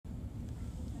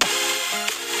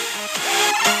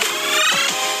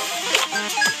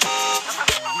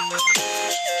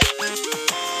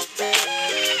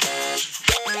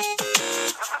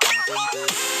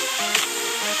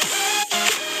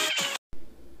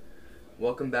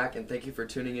Welcome back and thank you for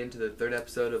tuning in to the third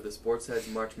episode of the Sports Heads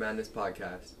March Madness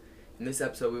podcast. In this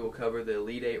episode we will cover the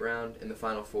Elite Eight round and the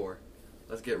Final Four.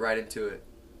 Let's get right into it.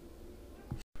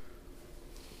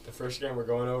 The first game we're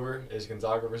going over is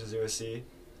Gonzaga versus USC.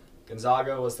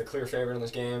 Gonzaga was the clear favorite in this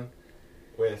game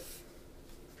with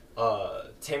Drew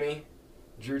Timme,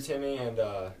 and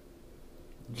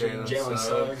Jalen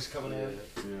Suggs coming in.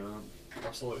 Yeah.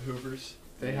 Absolute hoopers.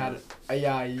 They had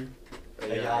Ayayi.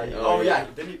 Oh yeah,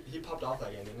 he popped off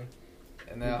that game, didn't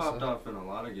he? And He popped off in a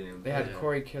lot of games. They had Yeah.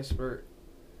 Corey Kispert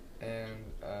and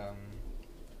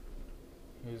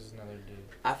who's another dude?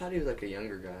 I thought he was like a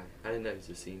younger guy. I didn't know he was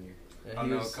a senior. Yeah, I he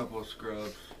know was- a couple of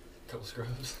scrubs. Couple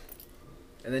scrubs.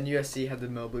 And then USC had the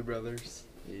Mobley brothers.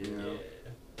 Yeah.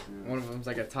 Yeah. One of them's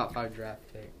like a top 5 draft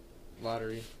pick,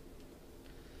 lottery.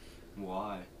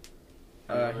 Why?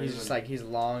 He's just like he's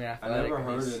long, I athletic. never and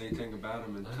heard he's, anything about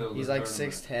him until he's the like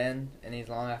tournament. 6'10", and he's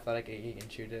long, athletic, and he can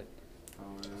shoot it. Oh,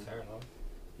 yeah. Fair enough.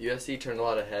 USC turned a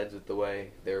lot of heads with the way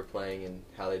they were playing and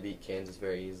how they beat Kansas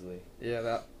very easily. Yeah,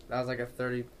 that was like a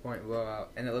 30-point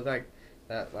blowout, and it looked like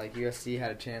that like USC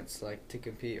had a chance like to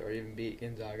compete or even beat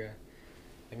Gonzaga.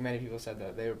 Like many people said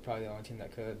that they were probably the only team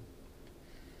that could.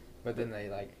 But then they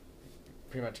like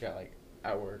pretty much got like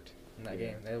outworked in that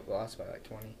game. They lost by like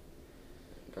 20.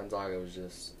 Gonzaga was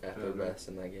just at their best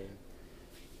in that game.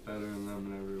 Better than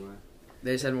them in every way.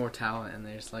 They just had more talent, and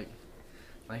they just like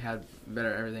had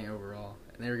better everything overall.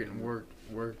 And they were getting worked.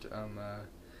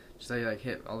 Just like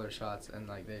hit all their shots, and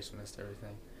like they just missed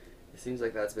everything. It seems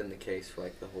like that's been the case for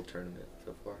like the whole tournament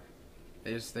so far.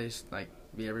 They just like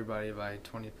beat everybody by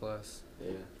 20 plus.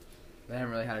 Yeah. They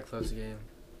haven't really had a close game.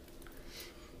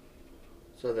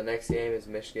 So the next game is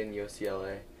Michigan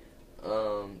UCLA.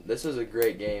 This was a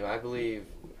great game. I believe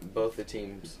both the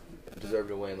teams deserve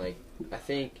to win. Like I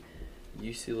think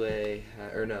Michigan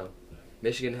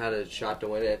had a shot to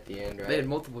win it at the end, right? They had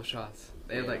multiple shots.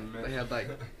 They had Yeah, like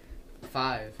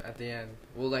 5 at the end.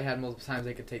 Well, they had multiple times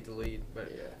they could take the lead, but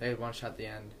Yeah. they had one shot at the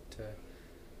end to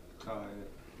Or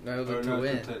to not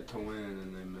win. To win,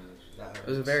 and they missed. It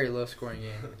was a very low scoring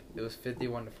game. It was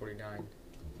 51-49.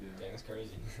 Yeah. Dang, that's crazy.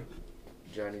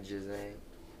 Johnny Jizang.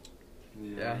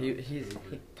 Yeah, he's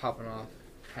popping off.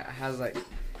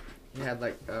 He had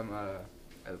like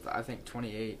I think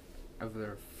 28 of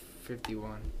their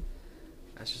 51.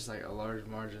 That's just like a large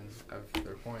margin of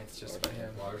their points just by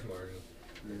him. Large margin.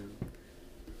 Yeah.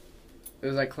 It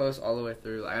was like close all the way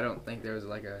through. Like, I don't think there was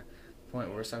like a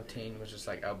point where some team was just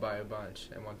like out by a bunch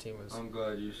and one team was. I'm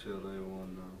glad UCLA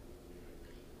won,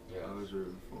 though. Yeah. I was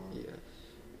rooting for them.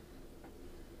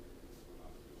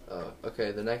 Yeah.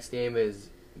 Okay, the next game is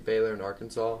Baylor and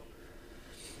Arkansas.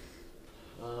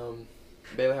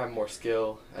 Baylor had more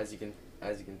skill, as you can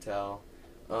tell.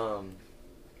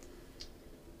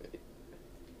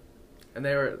 And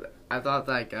I thought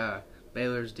like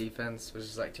Baylor's defense was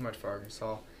just like too much for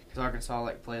Arkansas, because Arkansas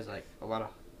like plays like a lot of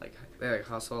like they like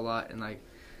hustle a lot, and like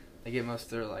they get most of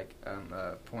their like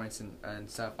points and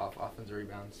stuff off offensive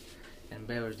rebounds, and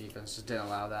Baylor's defense just didn't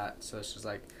allow that, so it's just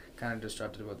like kind of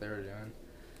disrupted what they were doing.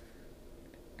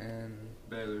 And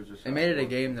Baylor just. they made it a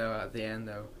game though at the end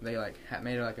though. They like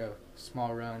made it like a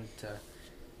small run to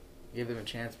give them a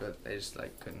chance, but they just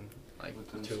like couldn't like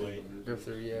Too late. go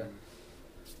through. Yeah.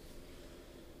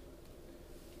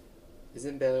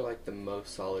 Isn't Baylor like the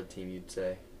most solid team, you'd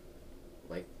say?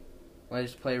 Well, they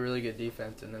just play really good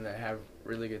defense, and then they have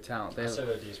really good talent. I'd say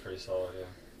their D is pretty solid,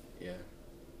 yeah.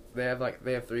 Yeah.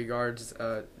 They have 3 guards: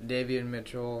 Davion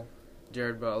Mitchell,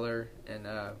 Jared Butler, and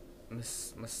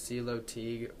Masilo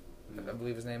Teague, I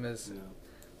believe his name is. Yeah.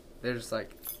 They're just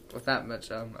like with that much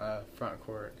front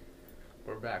court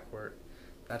or back court,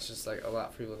 that's just like a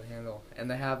lot for people to handle.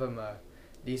 And they have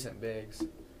decent bigs.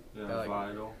 Yeah, They're like-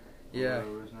 Vital. Yeah,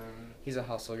 Whatever his name is. he's a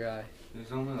hustle guy.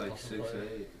 He's only like Hustle 6'8".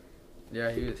 player.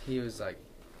 Yeah, he's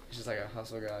just like a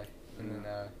hustle guy. And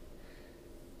Yeah.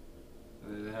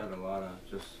 then They had a lot of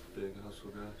just big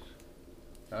hustle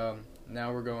guys.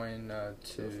 now we're going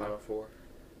To the Final Four.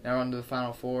 Now we're on to the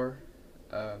Final Four.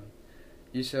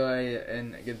 UCLA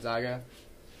and Gonzaga.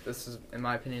 This is, in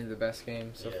my opinion, the best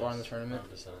game so far in the tournament.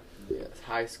 100%. Yeah, it's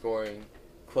high scoring,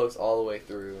 close all the way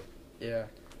through. Yeah.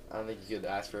 I don't think you could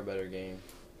ask for a better game.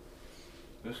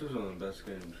 This was one of the best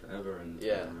games ever in the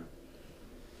Yeah. tournament.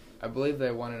 I believe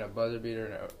they won in a buzzer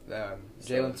beater.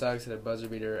 Jalen Suggs had a buzzer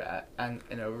beater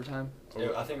in overtime.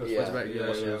 I think it was Yeah. supposed to be Yeah, it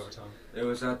was. overtime. It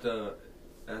was at the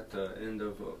end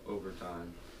of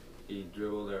overtime. He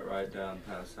dribbled it right down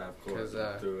past half court 'Cause,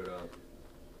 and threw it up.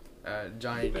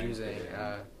 Johnny Banked Juzang it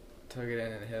in. took it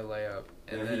in and hit a layup.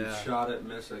 And And then, he shot it,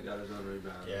 missed it, got his own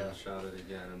rebound, Yeah. and shot it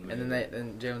again. and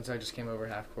then Jalen Suggs just came over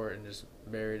half court and just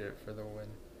buried it for the win.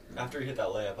 After he hit that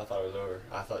layup, I thought it was over.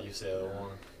 I thought UCLA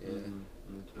won. Yeah.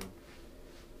 Me too.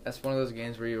 That's one of those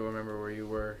games where you remember where you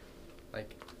were,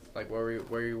 like where you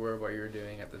were, what you were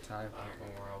doing at the time, I don't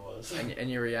remember where I was.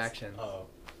 and your reaction Oh.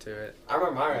 to it. I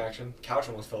remember my reaction. Couch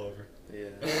almost fell over.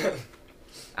 Yeah.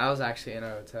 I was actually in a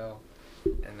hotel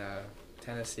in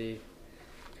Tennessee,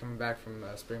 coming back from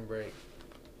spring break,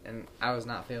 and I was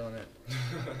not feeling it.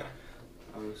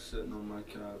 I was sitting on my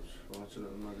couch watching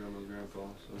it with my grandma and grandpa.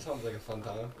 That So. sounds like a fun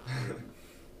time.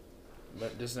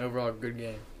 But just an overall good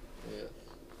game. Yeah.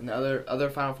 And the other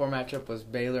Final Four matchup was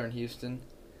Baylor and Houston.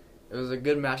 It was a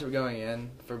good matchup going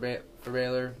in for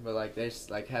Baylor, but like they just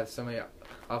like had so many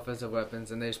offensive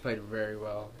weapons and they just played very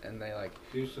well. And they like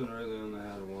Houston really only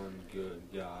had one good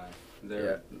guy.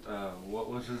 There. What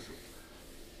was his?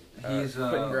 He's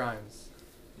Quentin Grimes.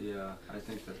 Yeah, I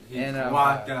think that he's And, a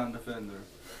lockdown defender.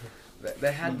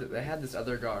 They had this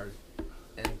other guard,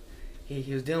 and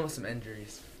he was dealing with some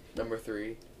injuries. Number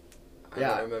 3. I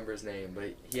Yeah. don't remember his name,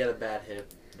 but he had a bad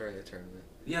hip during the tournament.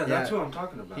 Yeah, that's what I'm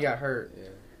talking about. He got hurt. Yeah.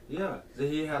 Yeah,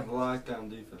 he had lockdown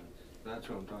defense. That's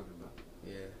what I'm talking about.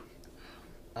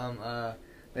 Yeah.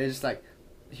 They just like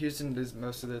Houston does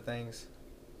most of their things.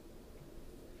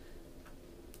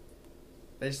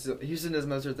 Houston does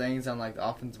most of their things on like the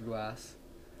offensive glass,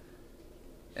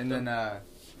 and then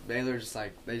Baylor just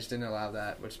like they just didn't allow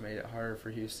that, which made it harder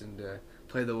for Houston to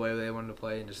play the way they wanted to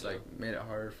play, and just like made it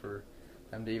harder for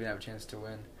them to even have a chance to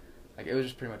win. Like it was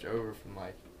just pretty much over from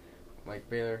like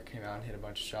Baylor came out and hit a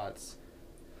bunch of shots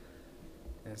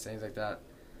and things like that.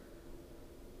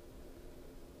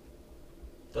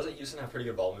 Doesn't Houston have pretty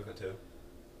good ball movement too?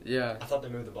 Yeah. I thought they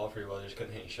moved the ball pretty well. They just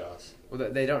couldn't hit any shots.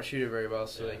 Well, they don't shoot it very well,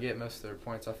 so Yeah. they get most of their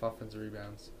points off offensive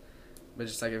rebounds. But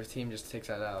just like if a team just takes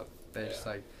that out, they just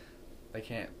like they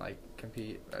can't like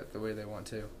compete the way they want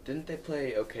to. Didn't they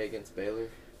play okay against Baylor?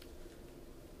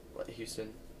 What,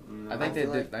 Houston? No. I think they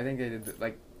feel did. I think they did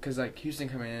like because like Houston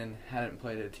coming in hadn't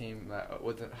played a team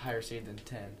with a higher seed than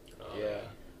 10. Oh, Yeah.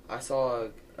 I saw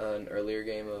an earlier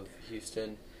game of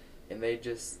Houston, and they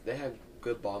had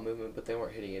good ball movement, but they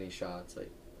weren't hitting any shots. Like,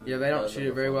 Yeah, they none don't of them shoot it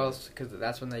were very well falling. because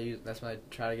that's when they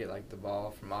try to get like the ball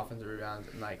from offensive rebounds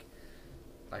and like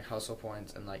hustle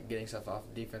points and like getting stuff off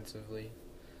defensively.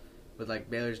 But like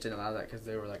Baylor just didn't allow that because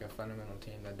they were like a fundamental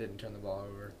team that didn't turn the ball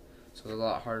over, so it was a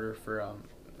lot harder for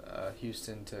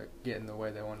Houston to get in the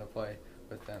way they wanted to play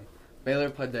with them. Baylor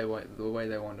played the way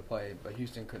they wanted to play, but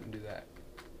Houston couldn't do that.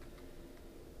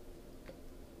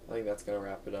 I think that's going to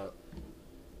wrap it up.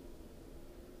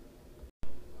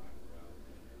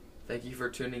 Thank you for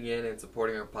tuning in and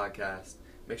supporting our podcast.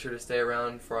 Make sure to stay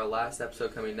around for our last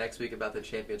episode coming next week about the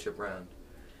championship round.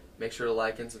 Make sure to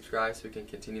like and subscribe so we can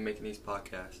continue making these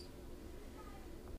podcasts.